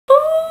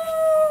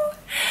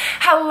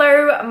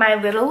Hello my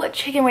little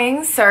chicken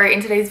wings. So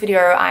in today's video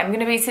I'm going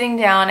to be sitting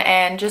down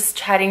and just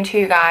chatting to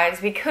you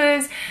guys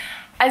because,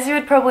 as you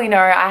would probably know,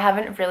 I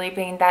haven't really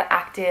been that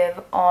active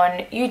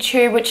on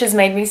YouTube, which has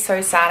made me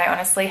so sad. I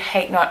honestly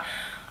hate not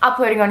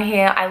uploading on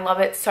here. I love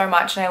it so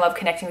much and I love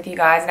connecting with you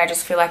guys, and I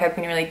just feel like I've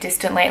been really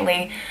distant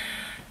lately.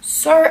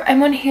 So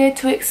I'm on here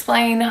to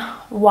explain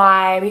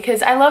why,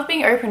 because I love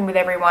being open with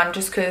everyone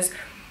just because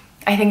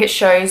I think it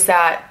shows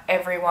that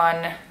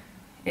everyone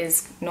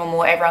is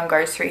normal, everyone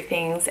goes through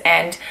things,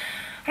 and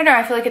I don't know,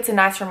 I feel like it's a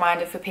nice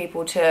reminder for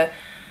people to,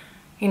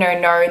 you know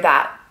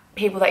that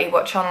people that you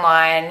watch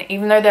online,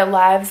 even though their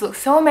lives look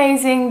so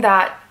amazing,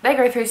 that they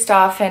go through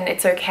stuff and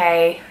it's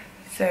okay.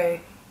 So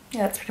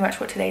yeah, that's pretty much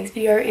what today's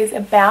video is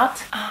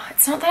about.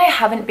 It's not that I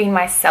haven't been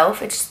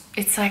myself,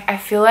 it's like I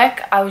feel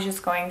like I was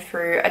just going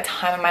through a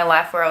time in my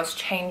life where I was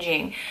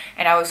changing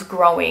and I was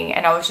growing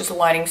and I was just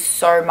learning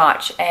so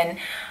much and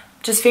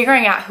just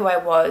figuring out who I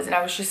was, and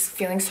I was just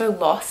feeling so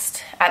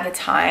lost at the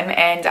time,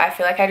 and I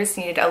feel like I just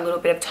needed a little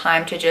bit of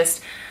time to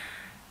just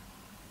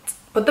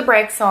put the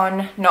brakes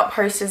on, not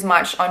post as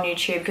much on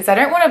YouTube, because I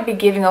don't want to be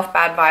giving off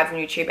bad vibes on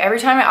YouTube. Every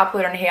time I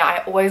upload on here, I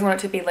always want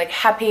it to be like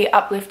happy,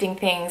 uplifting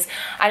things.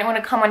 I don't want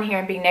to come on here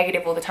and be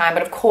negative all the time,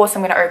 but of course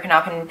I'm going to open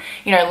up and,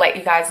 you know, let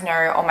you guys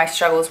know all my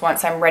struggles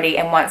once I'm ready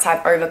and once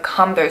I've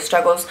overcome those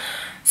struggles,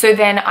 so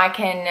then I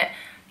can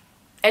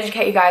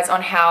educate you guys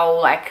on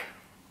how, like,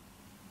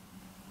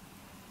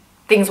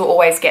 things will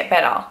always get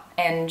better,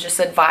 and just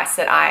advice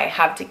that I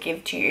have to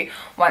give to you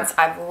once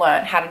I've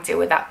learned how to deal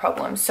with that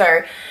problem.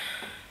 So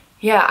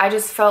yeah, I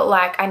just felt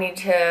like I need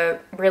to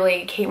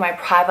really keep my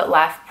private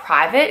life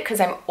private,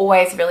 because I'm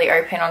always really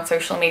open on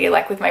social media.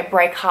 Like with my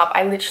breakup,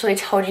 I literally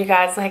told you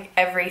guys like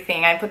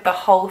everything. I put the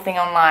whole thing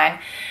online,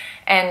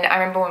 and I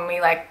remember when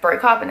we like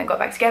broke up and then got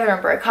back together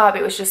and broke up,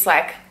 it was just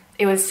like,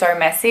 it was so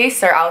messy.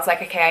 So I was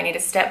like, okay, I need to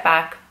step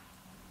back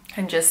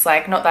and just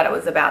like, not that it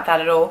was about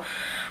that at all,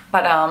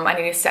 but I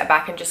need to step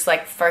back and just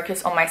like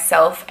focus on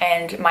myself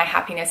and my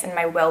happiness and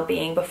my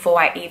well-being before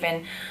I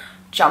even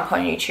jump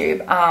on YouTube.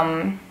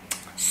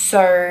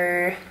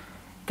 So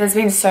there's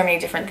been so many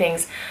different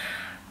things.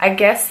 I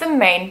guess the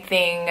main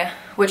thing,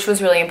 which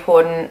was really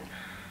important,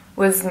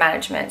 was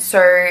management.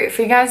 So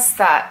for you guys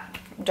that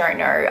don't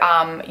know,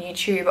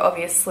 YouTube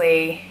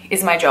obviously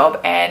is my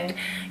job, and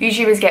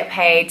YouTubers get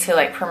paid to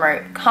like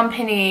promote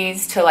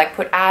companies, to like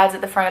put ads at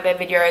the front of their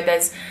video.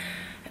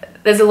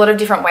 There's a lot of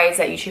different ways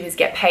that YouTubers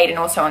get paid, and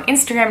also on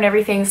Instagram and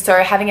everything.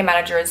 So having a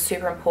manager is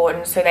super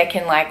important, so they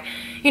can, like,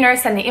 you know,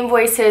 send the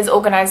invoices,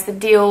 organize the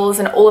deals,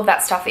 and all of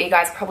that stuff that you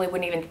guys probably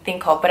wouldn't even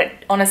think of, but it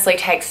honestly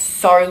takes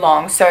so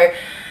long. So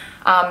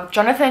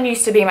Jonathan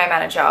used to be my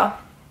manager,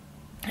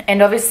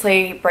 and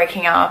obviously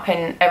breaking up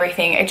and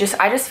everything, I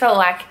just felt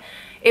like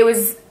it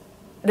was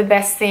the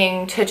best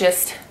thing to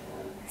just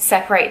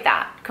separate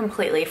that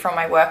completely from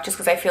my work, just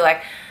because I feel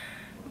like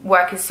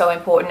work is so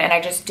important and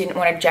I just didn't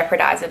want to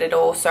jeopardize it at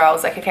all. So I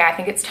was like, okay, I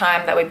think it's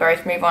time that we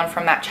both move on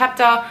from that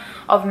chapter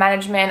of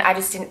management. I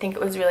just didn't think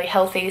it was really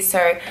healthy.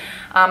 So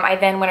I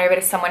then went over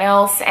to someone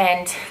else,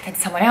 and then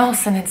someone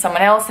else, and then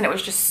someone else, and it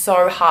was just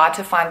so hard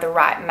to find the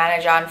right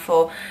manager and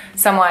for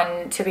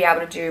someone to be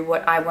able to do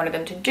what I wanted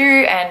them to do.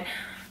 And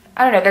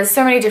I don't know, there's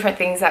so many different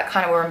things that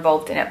kind of were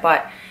involved in it,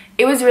 but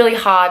it was really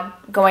hard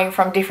going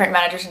from different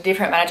manager to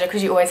different manager,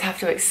 because you always have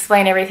to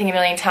explain everything a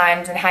million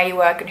times and how you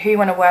work and who you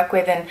want to work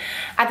with, and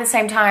at the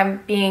same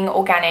time being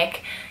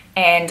organic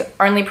and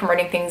only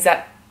promoting things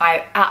that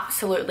I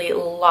absolutely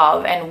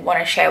love and want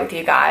to share with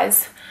you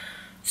guys.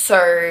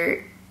 So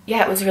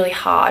yeah, it was really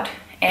hard,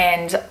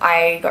 and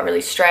I got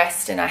really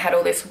stressed, and I had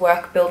all this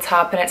work built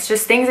up, and it's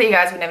just things that you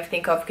guys would never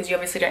think of, because you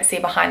obviously don't see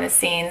behind the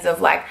scenes of,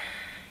 like,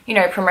 you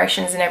know,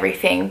 promotions and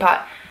everything.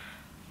 But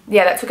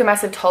yeah, that took a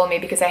massive toll on me,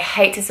 because I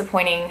hate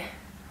disappointing,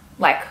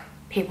 like,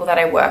 people that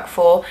I work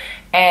for.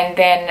 And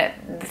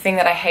then the thing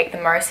that I hate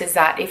the most is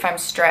that if I'm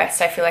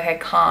stressed, I feel like I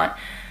can't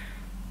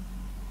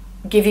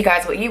give you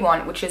guys what you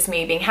want, which is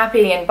me being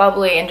happy and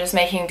bubbly and just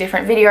making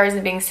different videos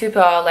and being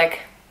super, like,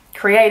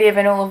 creative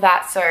and all of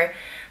that. So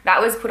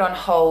that was put on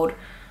hold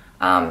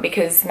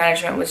because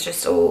management was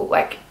just all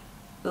like,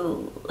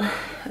 ooh,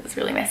 it was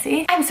really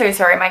messy. I'm so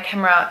sorry, my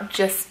camera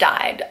just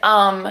died.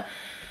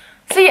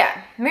 So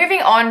yeah,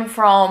 moving on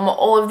from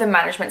all of the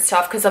management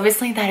stuff, because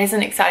obviously that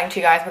isn't exciting to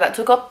you guys, but that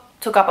took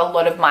up a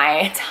lot of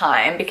my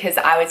time, because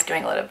I was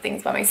doing a lot of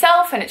things by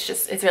myself, and it's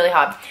really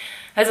hard.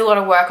 There's a lot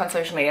of work on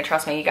social media,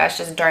 trust me. You guys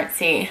just don't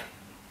see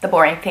the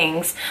boring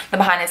things, the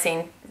behind the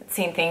scene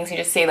things. You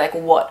just see like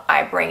what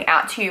I bring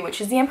out to you,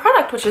 which is the end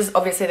product, which is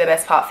obviously the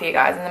best part for you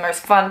guys and the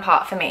most fun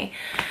part for me.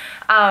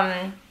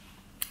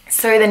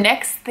 So the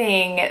next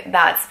thing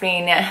that's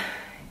been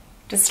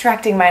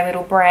distracting my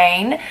little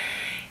brain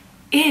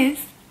is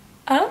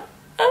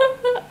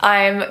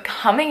I'm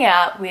coming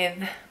out with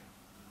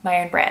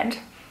my own brand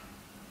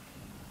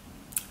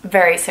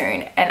very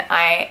soon, and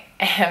I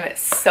am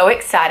so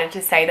excited,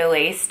 to say the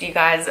least. You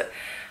guys,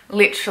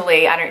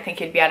 literally, I don't think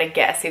you'd be able to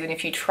guess even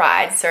if you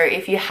tried. So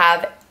if you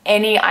have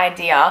any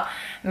idea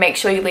make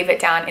sure you leave it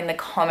down in the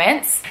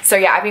comments. So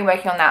yeah, I've been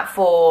working on that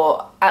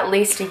for at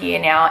least a year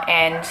now,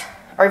 and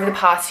over the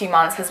past few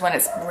months is when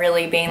it's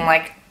really been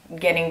like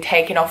getting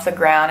taken off the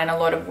ground, and a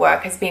lot of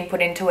work has been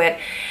put into it,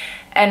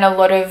 and a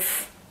lot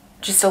of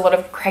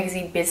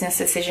crazy business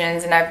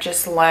decisions, and I've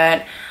just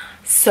learned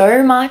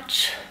so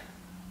much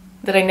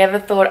that I never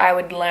thought I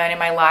would learn in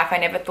my life. I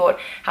never thought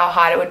how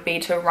hard it would be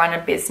to run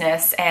a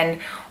business and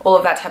all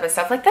of that type of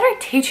stuff. Like, they don't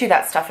teach you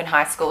that stuff in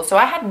high school. So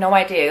I had no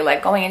idea.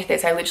 Like, going into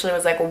this, I literally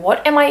was like,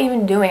 what am I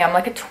even doing? I'm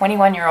like a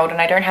 21-year-old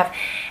and I don't have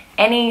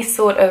any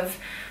sort of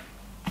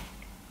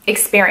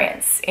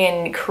experience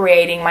in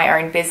creating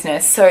my own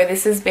business. So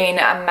this has been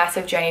a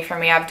massive journey for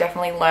me. I've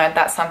definitely learned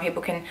that some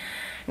people can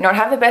not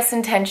have the best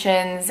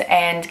intentions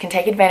and can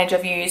take advantage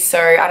of you. So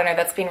I don't know,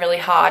 that's been really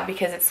hard,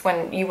 because it's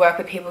when you work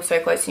with people so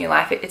close in your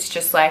life, it's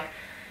just like,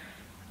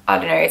 I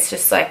don't know, it's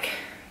just like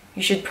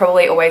you should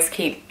probably always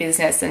keep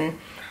business and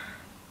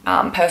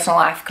personal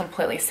life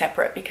completely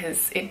separate,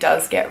 because it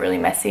does get really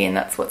messy, and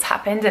that's what's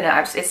happened,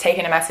 and it's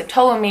taken a massive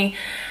toll on me.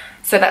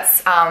 So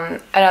that's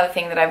another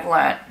thing that I've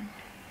learnt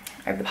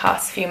over the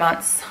past few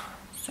months.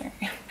 So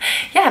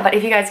yeah, but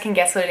if you guys can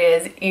guess what it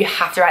is, you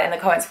have to write in the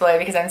comments below,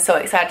 because I'm so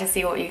excited to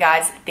see what you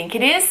guys think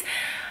it is.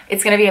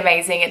 It's going to be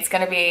amazing. It's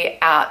going to be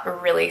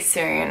out really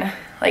soon,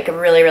 like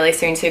really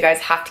soon. So you guys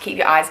have to keep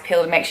your eyes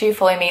peeled. Make sure you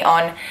follow me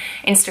on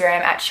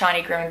Instagram at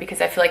Kashani Grimmond, because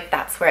I feel like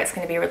that's where it's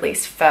going to be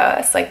released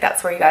first. Like,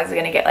 that's where you guys are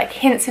going to get like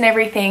hints and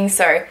everything.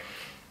 So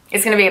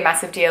it's going to be a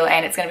massive deal,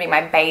 and it's going to be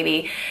my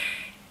baby.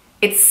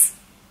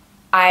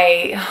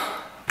 I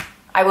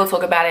will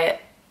talk about it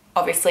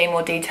obviously in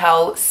more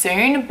detail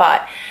soon,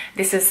 but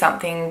this is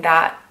something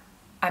that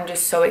I'm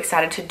just so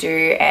excited to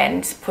do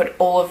and put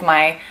all of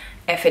my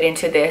effort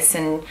into this,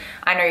 and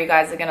I know you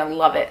guys are gonna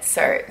love it,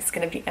 so it's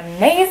gonna be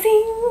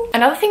amazing.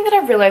 Another thing that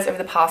I've realized over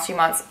the past few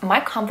months, my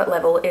comfort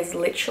level is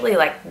literally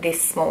like this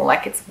small.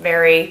 Like, it's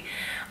very,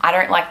 I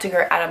don't like to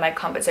go out of my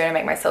comfort zone and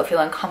make myself feel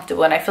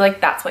uncomfortable, and I feel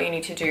like that's what you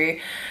need to do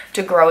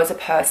to grow as a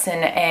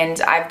person. And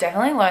I've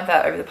definitely learned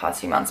that over the past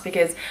few months,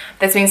 because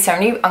there's been so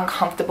many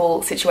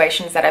uncomfortable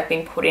situations that I've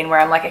been put in where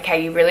I'm like,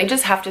 okay, you really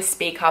just have to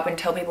speak up and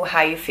tell people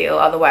how you feel,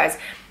 otherwise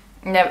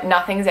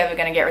nothing's ever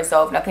going to get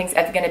resolved. Nothing's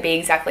ever going to be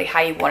exactly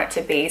how you want it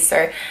to be.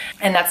 So,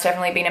 and that's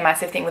definitely been a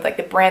massive thing with like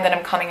the brand that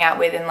I'm coming out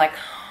with, and like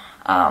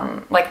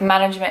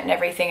management and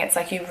everything. It's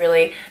like you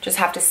really just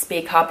have to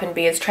speak up and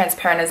be as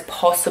transparent as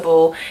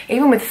possible,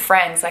 even with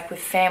friends, like with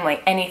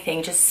family,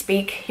 anything. Just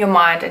speak your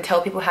mind and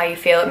tell people how you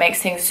feel. It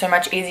makes things so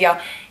much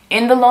easier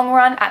in the long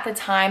run. At the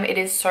time, it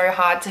is so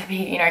hard to be,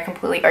 you know,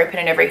 completely open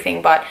and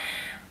everything, but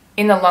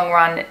in the long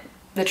run,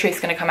 the truth's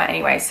going to come out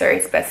anyway. So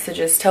it's best to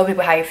just tell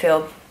people how you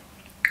feel.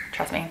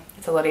 Trust me,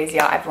 it's a lot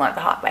easier. I've learned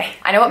the hard way.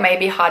 I know it may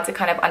be hard to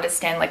kind of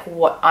understand like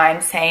what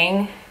I'm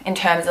saying in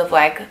terms of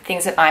like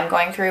things that I'm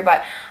going through,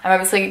 but I'm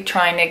obviously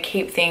trying to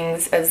keep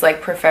things as like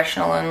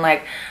professional and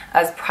like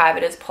as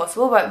private as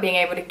possible, but being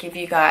able to give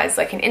you guys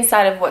like an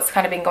insight of what's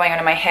kind of been going on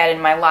in my head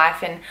and my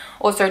life, and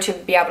also to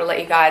be able to let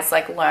you guys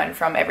like learn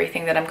from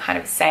everything that I'm kind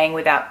of saying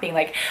without being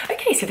like,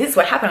 okay, so this is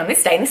what happened on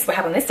this day, and this is what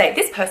happened on this day,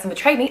 this person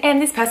betrayed me, and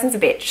this person's a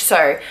bitch.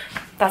 So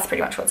that's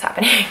pretty much what's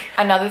happening.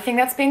 Another thing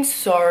that's been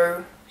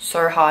so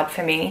hard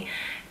for me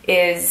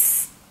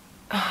is,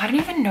 I don't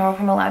even know if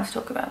I'm allowed to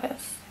talk about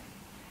this.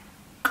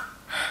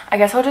 I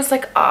guess I'll just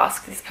like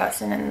ask this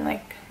person, and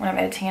like when I'm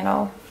editing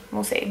it,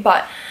 we'll see.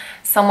 But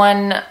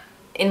someone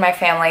in my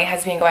family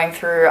has been going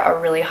through a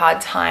really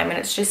hard time, and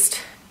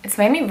it's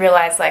made me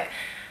realize like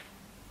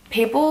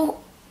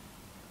people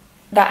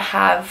that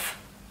have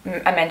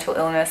a mental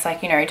illness,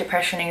 like, you know,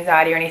 depression,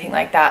 anxiety, or anything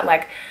like that,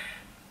 like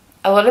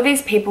a lot of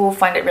these people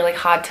find it really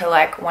hard to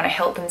like want to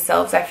help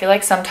themselves. I feel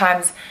like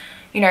sometimes,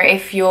 you know,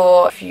 if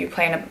you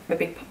play a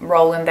big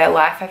role in their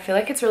life, I feel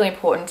like it's really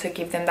important to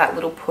give them that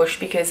little push,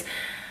 because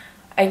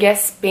I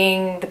guess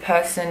being the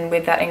person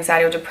with that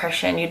anxiety or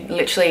depression,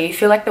 you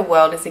feel like the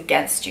world is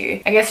against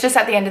you. I guess just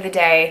at the end of the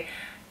day,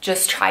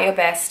 just try your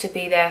best to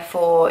be there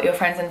for your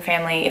friends and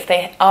family if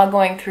they are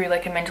going through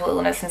like a mental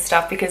illness and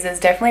stuff, because there's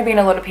definitely been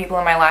a lot of people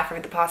in my life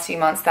over the past few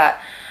months that,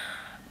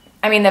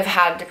 I mean, they've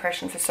had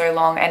depression for so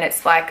long, and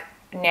it's like,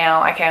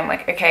 now, okay, I'm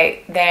like,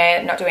 okay,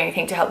 they're not doing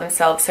anything to help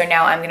themselves, so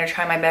now I'm going to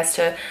try my best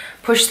to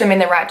push them in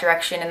the right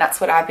direction, and that's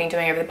what I've been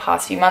doing over the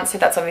past few months. So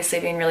that's obviously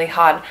been really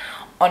hard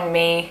on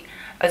me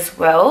as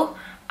well,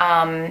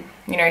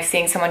 you know,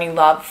 seeing someone you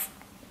love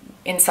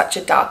in such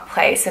a dark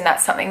place, and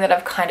that's something that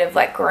I've kind of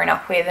like grown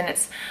up with, and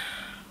it's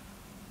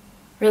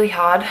really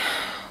hard.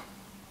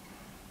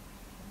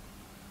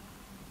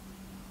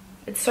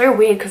 It's so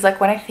weird, because like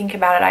when I think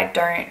about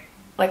it,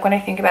 when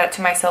I think about it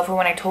to myself, or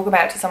when I talk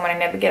about it to someone, I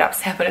never get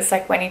upset, but it's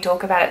like when you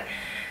talk about it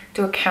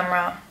to a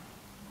camera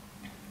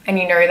and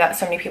you know that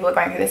so many people are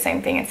going through the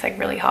same thing, it's like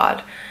really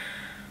hard.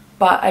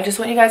 But I just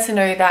want you guys to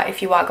know that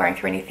if you are going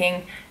through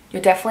anything,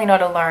 you're definitely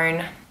not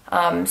alone.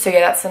 So yeah,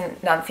 that's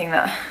another thing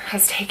that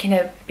has taken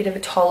a bit of a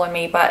toll on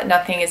me, but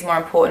nothing is more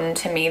important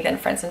to me than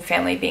friends and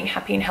family being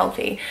happy and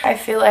healthy. I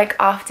feel like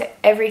after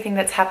everything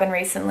that's happened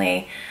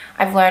recently,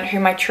 I've learned who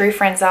my true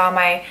friends are,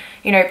 my,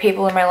 you know,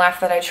 people in my life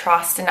that I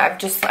trust, and I've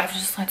just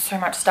learned so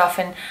much stuff.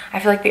 And I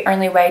feel like the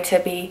only way to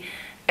be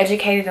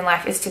educated in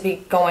life is to be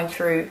going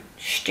through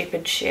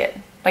stupid shit,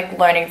 like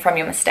learning from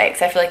your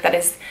mistakes. I feel like that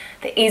is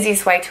the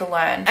easiest way to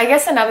learn. I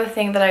guess another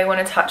thing that I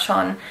want to touch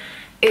on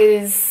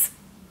is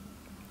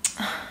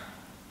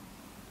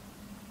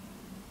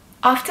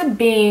after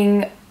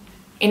being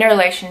in a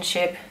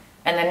relationship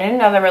and then in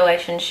another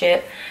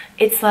relationship,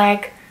 it's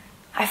like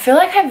I feel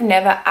like I've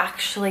never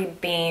actually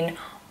been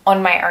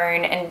on my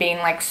own and being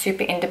like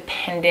super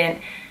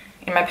independent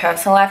in my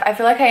personal life. I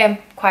feel like I am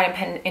quite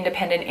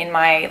independent in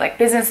my like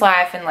business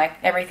life and like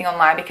everything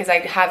online, because I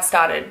have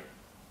started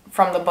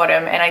from the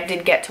bottom and I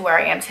did get to where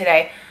I am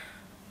today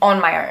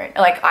on my own.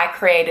 Like I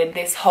created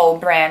this whole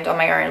brand on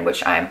my own,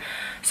 which I'm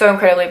so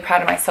incredibly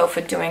proud of myself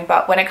for doing.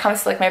 But when it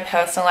comes to like my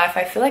personal life,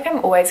 I feel like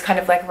I'm always kind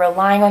of like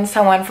relying on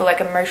someone for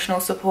like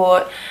emotional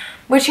support,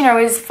 which, you know,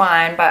 is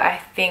fine, but I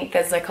think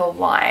there's like a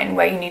line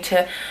where you need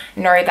to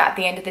know that at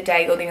the end of the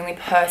day, you're the only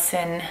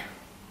person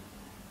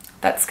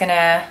that's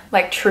gonna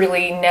like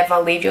truly never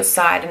leave your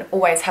side and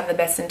always have the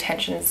best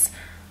intentions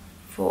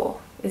for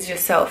is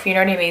yourself, you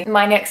know what I mean?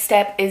 My next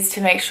step is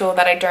to make sure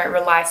that I don't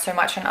rely so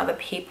much on other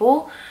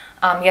people.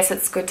 Yes,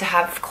 it's good to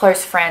have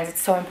close friends.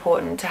 It's so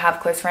important to have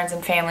close friends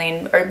and family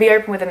and be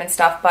open with them and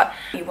stuff, but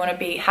you want to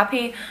be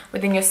happy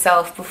within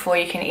yourself before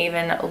you can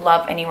even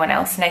love anyone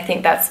else. And I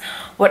think that's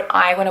what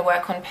I want to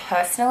work on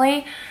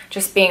personally,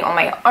 just being on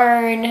my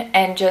own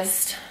and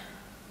just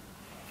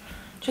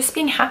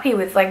being happy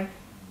with like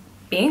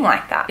being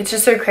like that. It's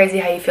just so crazy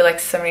how you feel like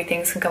so many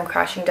things can come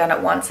crashing down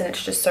at once, and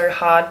it's just so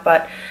hard,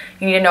 but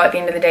you need to know at the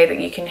end of the day that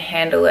you can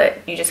handle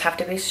it. You just have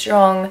to be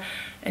strong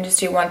and just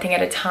do one thing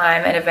at a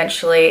time, and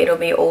eventually it'll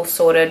be all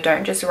sorted.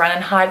 Don't just run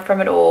and hide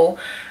from it all,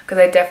 because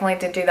I definitely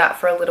did do that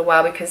for a little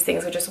while because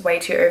things were just way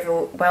too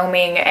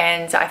overwhelming,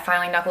 and I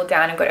finally knuckled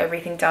down and got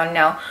everything done.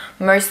 Now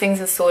most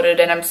things are sorted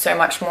and I'm so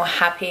much more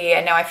happy,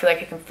 and now I feel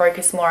like I can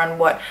focus more on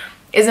what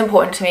is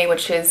important to me,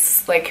 which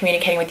is like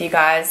communicating with you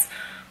guys.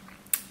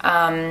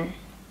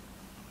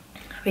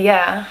 But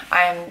yeah,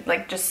 I'm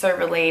like just so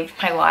relieved.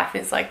 My life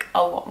is like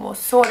a lot more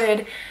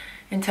sorted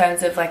in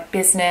terms of like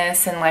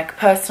business and like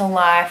personal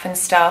life and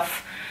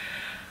stuff.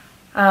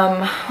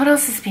 What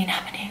else has been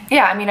happening?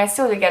 Yeah, I mean, I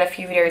still did get a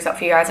few videos up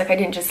for you guys. Like I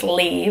didn't just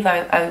leave.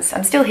 I'm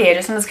still here,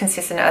 just not as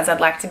consistent as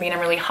I'd like to be, and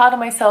I'm really hard on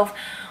myself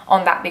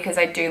on that because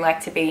I do like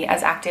to be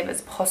as active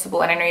as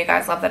possible, and I know you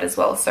guys love that as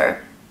well. So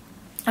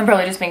I'm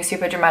probably just being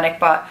super dramatic,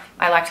 but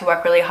I like to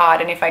work really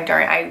hard, and if I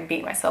don't, I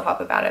beat myself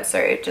up about it. So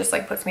it just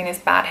like puts me in this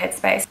bad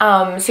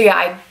headspace. So yeah,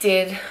 I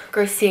did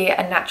go see a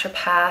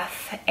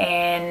naturopath,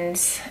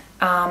 and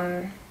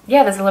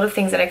yeah, there's a lot of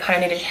things that I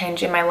kind of need to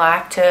change in my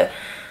life to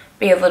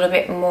be a little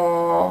bit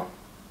more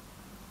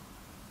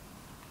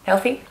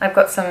healthy. I've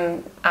got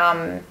some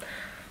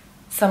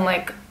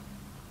like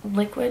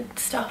liquid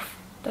stuff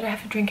that I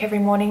have to drink every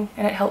morning,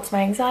 and it helps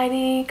my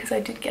anxiety because I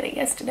did get it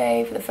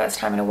yesterday for the first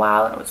time in a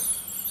while, and it was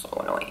so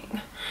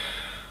annoying.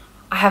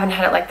 I haven't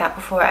had it like that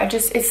before.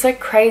 It's so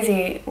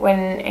crazy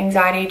when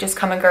anxiety just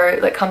comes and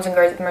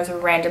goes at the most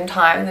random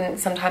times, and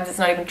sometimes it's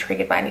not even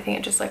triggered by anything.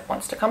 It just like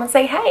wants to come and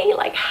say, hey,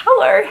 like,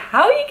 hello,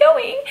 how are you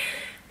going?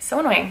 So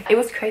annoying. It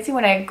was crazy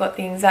when I got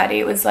the anxiety.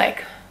 It was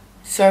like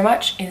so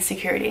much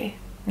insecurity,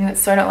 and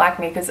it's so not like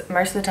me because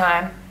most of the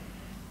time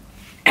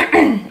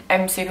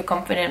I'm super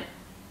confident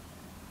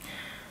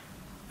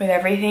with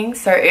everything.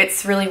 So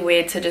it's really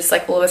weird to just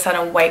like all of a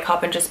sudden wake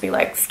up and just be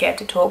like scared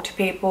to talk to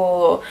people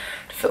or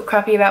to feel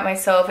crappy about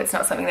myself. It's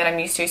not something that I'm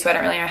used to, so I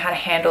don't really know how to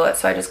handle it.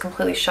 So I just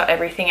completely shut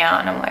everything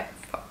out, and I'm like,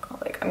 fuck,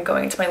 like I'm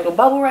going into my little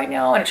bubble right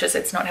now, and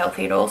it's not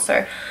healthy at all.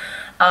 So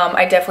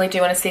I definitely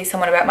do want to see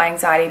someone about my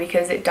anxiety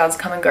because it does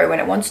come and go when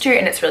it wants to,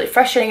 and it's really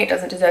frustrating. It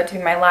doesn't deserve to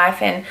be my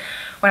life. And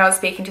when I was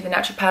speaking to the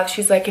naturopath,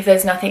 she's like, if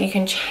there's nothing you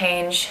can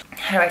change,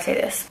 how do I say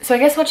this? So I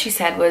guess what she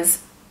said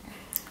was,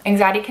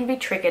 anxiety can be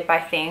triggered by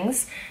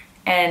things,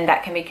 and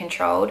that can be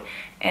controlled,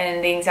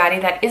 and the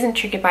anxiety that isn't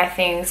triggered by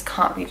things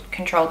can't be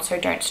controlled, so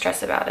don't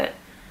stress about it.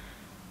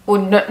 Or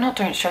not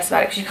don't stress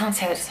about it, because you can't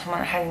say that to someone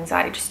that has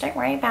anxiety. Just don't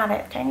worry about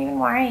it. Don't even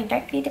worry.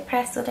 Don't be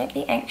depressed or don't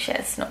be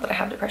anxious. Not that I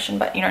have depression,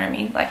 but you know what I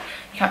mean? Like,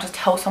 you can't just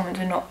tell someone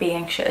to not be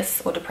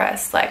anxious or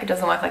depressed. Like, it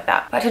doesn't work like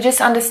that. But to just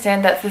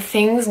understand that the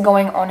things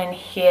going on in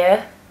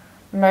here,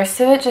 most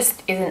of it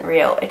just isn't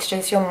real. It's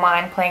just your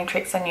mind playing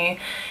tricks on you.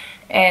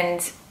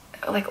 And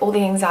like all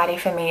the anxiety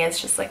for me is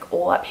just like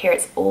all up here.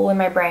 It's all in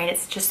my brain.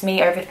 It's just me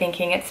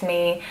overthinking. It's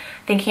me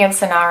thinking of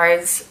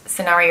scenarios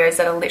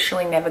that are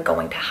literally never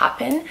going to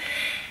happen.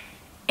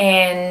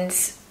 And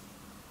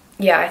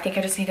yeah, I think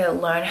I just need to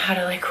learn how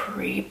to like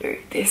reboot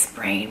this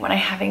brain when I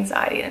have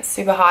anxiety, and it's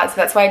super hard. So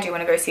that's why I do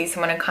want to go see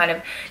someone and kind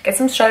of get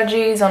some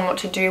strategies on what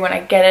to do when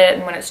I get it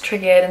and when it's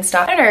triggered and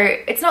stuff. I don't know,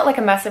 it's not like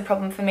a massive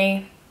problem for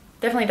me.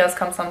 Definitely does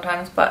come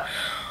sometimes, but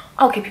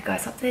I'll keep you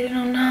guys updated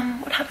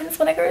on what happens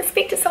when I go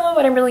speak to someone,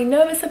 but I'm really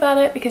nervous about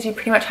it because you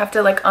pretty much have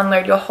to like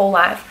unload your whole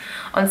life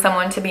on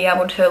someone to be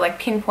able to like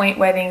pinpoint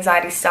where the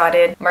anxiety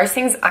started. Most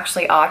things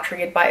actually are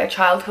triggered by your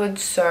childhood,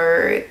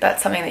 so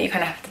that's something that you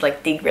kind of have to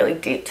like dig really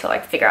deep to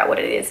like figure out what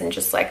it is and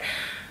just like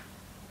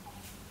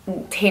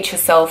teach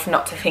yourself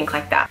not to think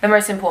like that. The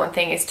most important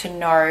thing is to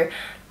know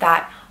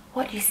that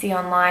what you see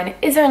online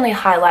is only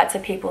highlights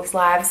of people's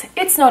lives.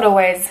 It's not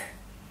always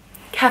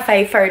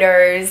cafe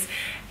photos,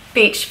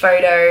 beach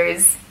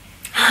photos,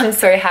 I'm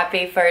so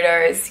happy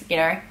photos, you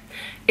know.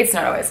 It's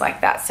not always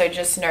like that. So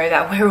just know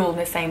that we're all in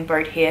the same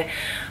boat here.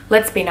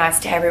 Let's be nice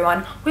to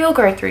everyone. We all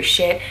go through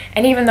shit.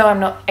 And even though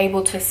I'm not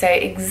able to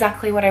say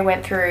exactly what I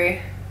went through,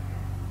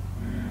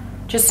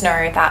 just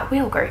know that we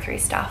all go through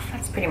stuff.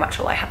 That's pretty much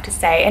all I have to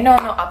say. And no,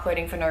 I'm not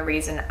uploading for no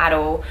reason at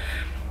all.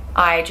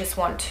 I just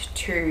want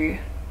to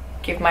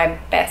give my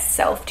best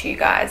self to you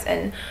guys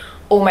and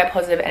all my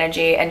positive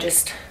energy and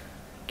just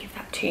give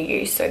that to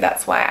you. So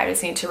that's why I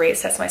just need to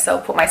reassess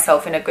myself, put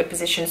myself in a good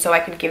position so I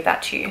can give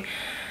that to you.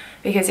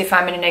 Because if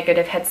I'm in a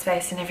negative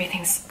headspace and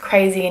everything's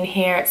crazy in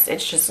here,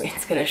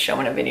 it's gonna show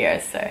in a video.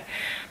 So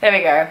there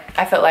we go.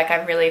 I felt like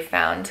I've really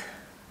found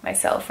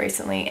myself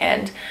recently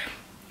and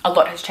a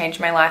lot has changed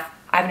in my life.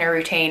 I have no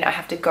routine. I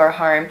have to go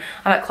home.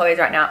 I'm at Chloe's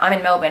right now. I'm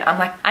in Melbourne. I'm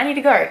like, I need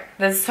to go.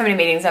 There's so many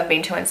meetings I've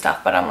been to and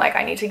stuff, but I'm like,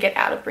 I need to get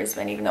out of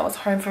Brisbane even though I was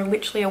home for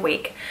literally a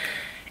week.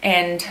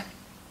 And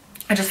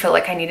I just felt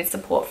like I needed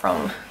support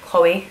from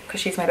Chloe because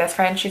she's my best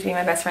friend. She's been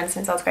my best friend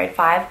since I was grade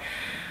 5.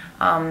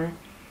 I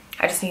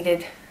just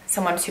needed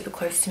someone super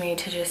close to me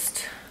to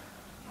just,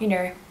 you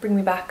know, bring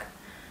me back.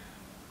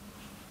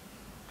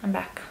 I'm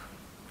back.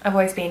 I've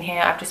always been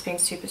here. I've just been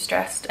super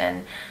stressed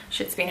and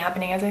shit's been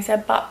happening, as I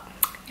said, but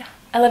yeah,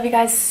 I love you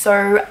guys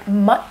so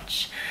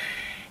much.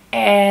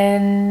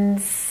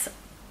 And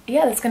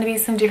yeah, there's going to be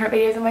some different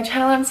videos on my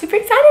channel. I'm super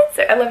excited.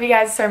 So I love you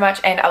guys so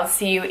much and I'll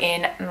see you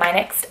in my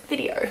next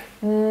video.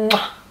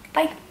 Mwah.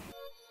 Bye.